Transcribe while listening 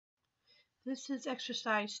This is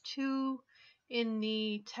exercise 2 in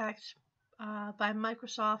the text by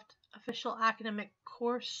Microsoft official academic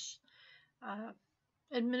course,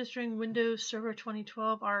 Administering Windows Server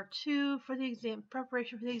 2012 R2 for the exam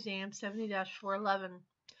preparation for the exam 70-411.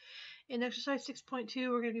 In exercise 6.2,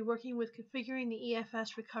 we're going to be working with configuring the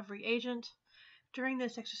EFS Recovery Agent. During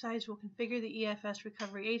this exercise, we'll configure the EFS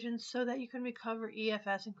Recovery Agent so that you can recover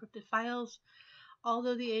EFS encrypted files,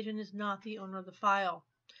 although the agent is not the owner of the file.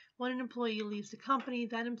 When an employee leaves the company,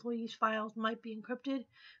 that employee's files might be encrypted,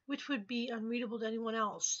 which would be unreadable to anyone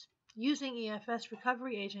else. Using EFS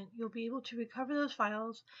Recovery Agent, you'll be able to recover those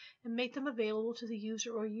files and make them available to the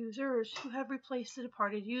user or users who have replaced the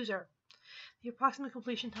departed user. The approximate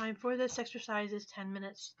completion time for this exercise is 10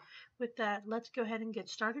 minutes. With that, let's go ahead and get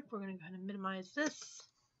started. We're going to go ahead and minimize this.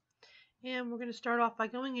 And we're going to start off by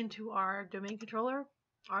going into our domain controller,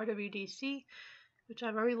 RWDC, which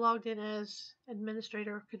I've already logged in as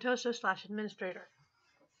administrator, Contoso/administrator.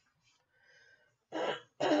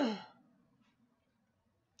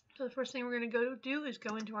 So the first thing we're going to go do is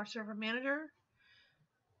go into our server manager,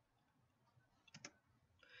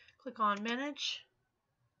 click on manage,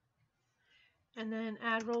 and then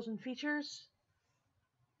add roles and features,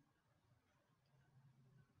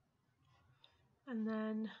 and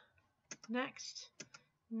then next,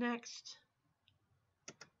 next,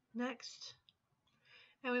 next.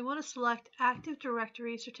 And we want to select Active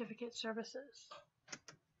Directory Certificate Services.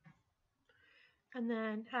 And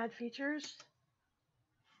then add features.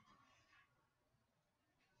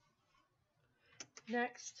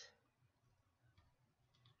 Next.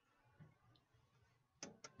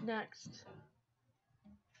 Next.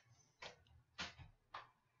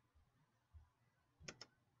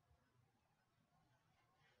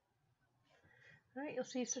 All right, you'll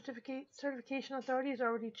see certification authority is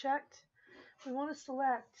already checked. We want to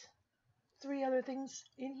select 3 other things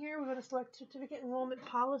in here. We're going to select Certificate Enrollment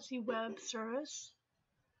Policy Web Service.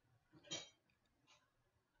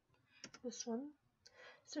 This one.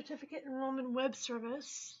 Certificate Enrollment Web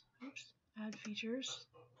Service. Oops, add features.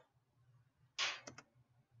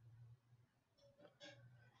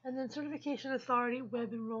 And then Certification Authority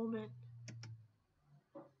Web Enrollment.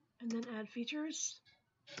 And then add features.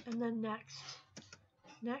 And then next.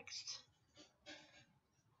 Next.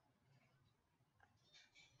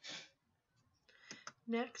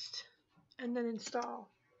 Next, and then install.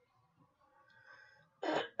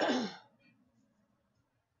 And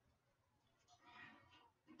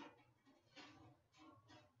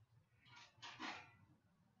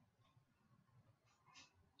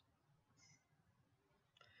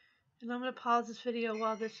I'm going to pause this video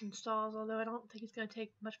while this installs, although I don't think it's going to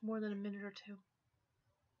take much more than a minute or 2.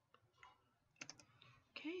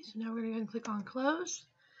 Okay, so now we're going to go ahead and click on close.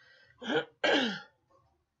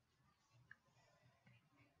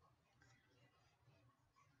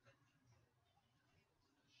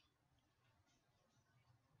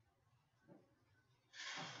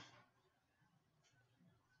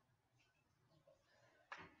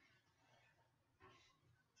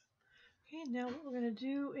 Okay, now what we're going to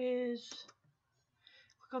do is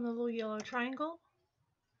click on the little yellow triangle,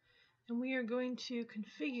 and we are going to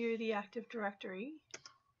configure the Active Directory.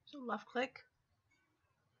 So left click.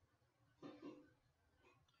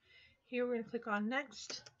 Here we're going to click on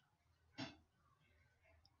Next,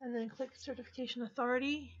 and then click Certification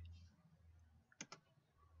Authority.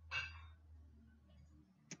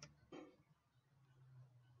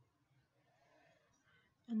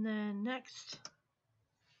 And then Next.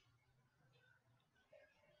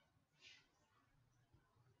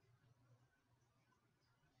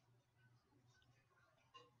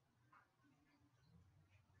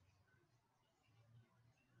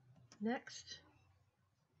 Next.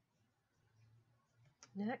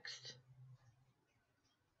 Next.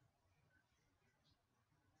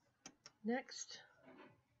 Next.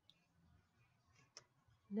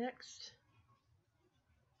 Next.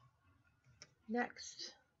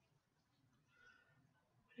 Next.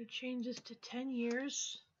 I'm going to change this to 10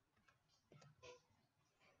 years.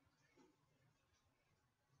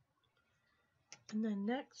 And then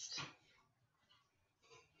next.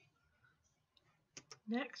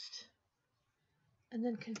 Next. And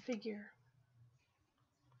then configure.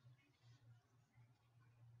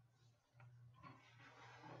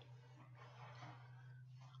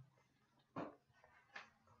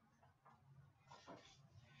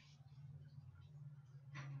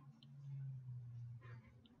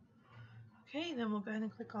 Okay, then we'll go ahead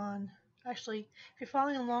and click on, actually, if you're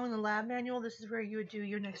following along in the lab manual, this is where you would do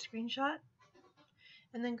your next screenshot.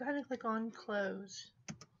 And then go ahead and click on close.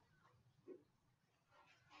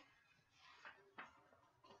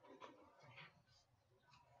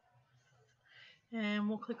 And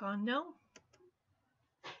we'll click on No.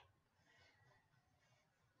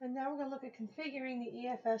 And now we're going to look at configuring the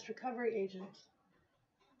EFS Recovery Agent.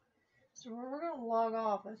 So we're going to log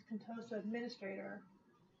off as Contoso Administrator.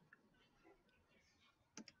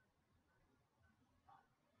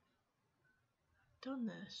 Done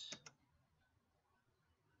this.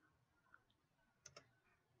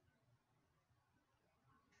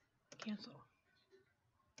 Cancel.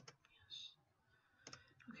 Yes.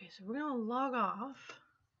 Okay, so we're going to log off.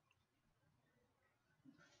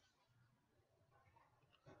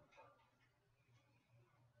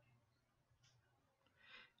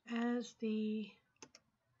 As the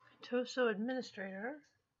Contoso Administrator.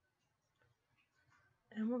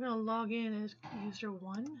 And we're going to log in as user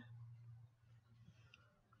 1.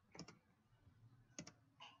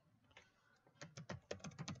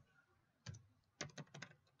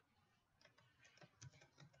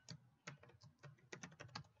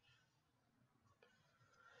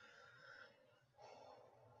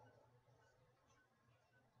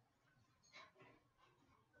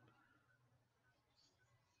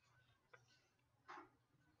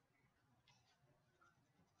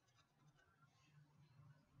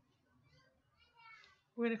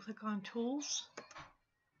 We're going to click on Tools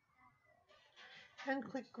and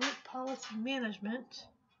click Group Policy Management.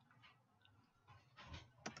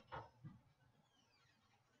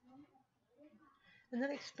 And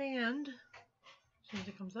then expand, as soon as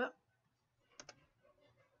it comes up,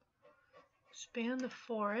 expand the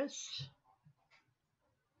forest,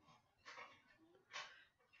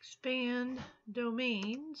 expand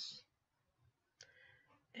domains,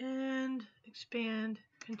 and expand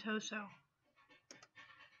Contoso.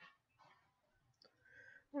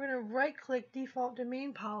 We're going to right-click Default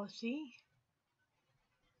Domain Policy,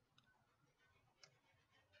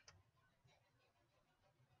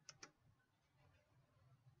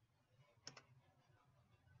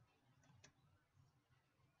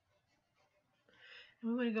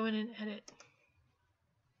 and we're going to go in and edit.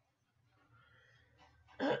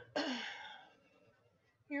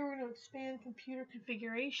 Here we're going to expand computer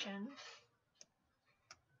configuration.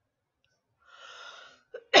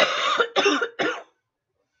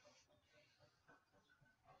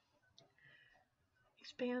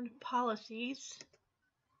 Expand policies.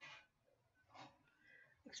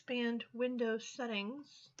 Expand Windows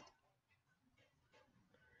settings.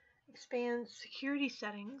 Expand security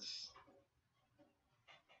settings.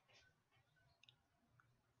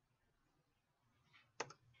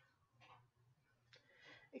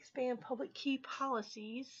 Expand public key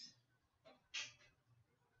policies.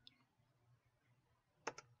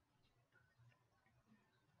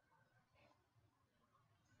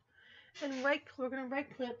 And we're going to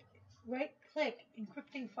right-click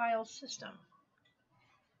Encrypting File System.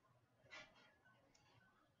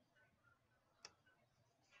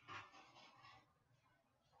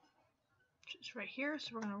 It's right here,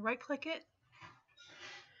 so we're going to right-click it.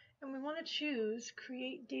 And we want to choose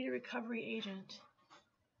Create Data Recovery Agent.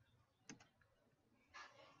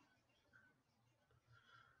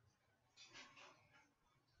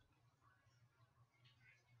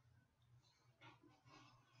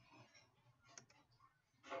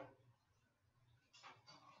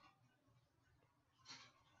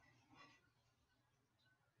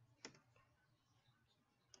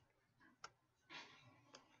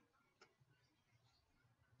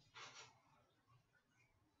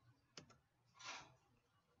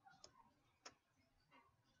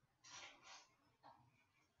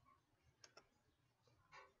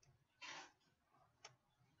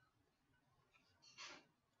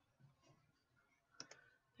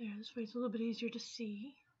 There, this way it's a little bit easier to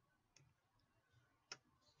see.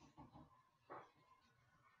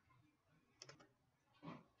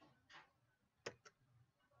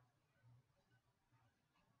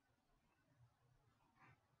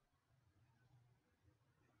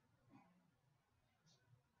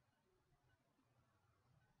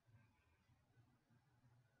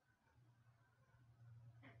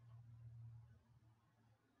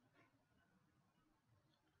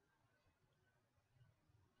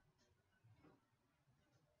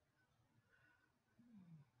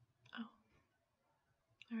 Oh,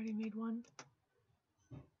 I already made one.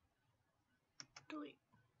 Delete.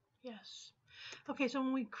 Yes. Okay, so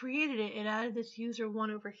when we created it, it added this user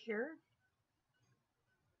 1 over here.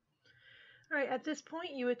 Alright, at this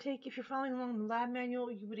point you would take, if you're following along the lab manual,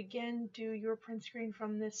 you would again do your print screen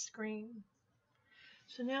from this screen.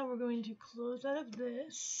 So now we're going to close out of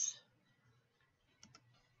this,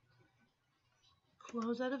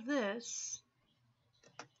 close out of this,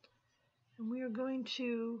 and we are going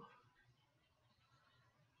to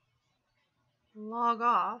log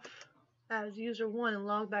off as user 1 and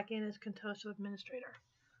log back in as Contoso administrator.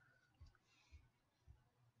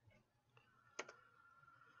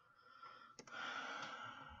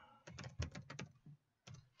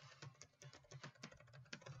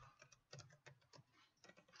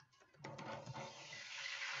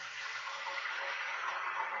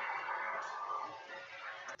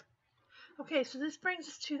 Okay, so this brings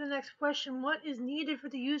us to the next question. What is needed for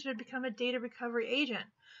the user to become a data recovery agent?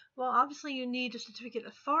 Well, obviously you need a certificate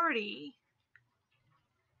authority.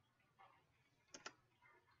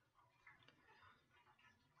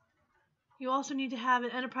 You also need to have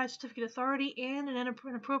an enterprise certificate authority and an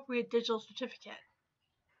appropriate digital certificate.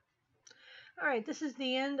 All right, this is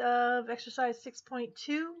the end of exercise 6.2.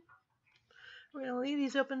 We're going to leave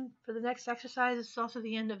these open for the next exercise. It's also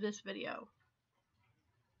the end of this video.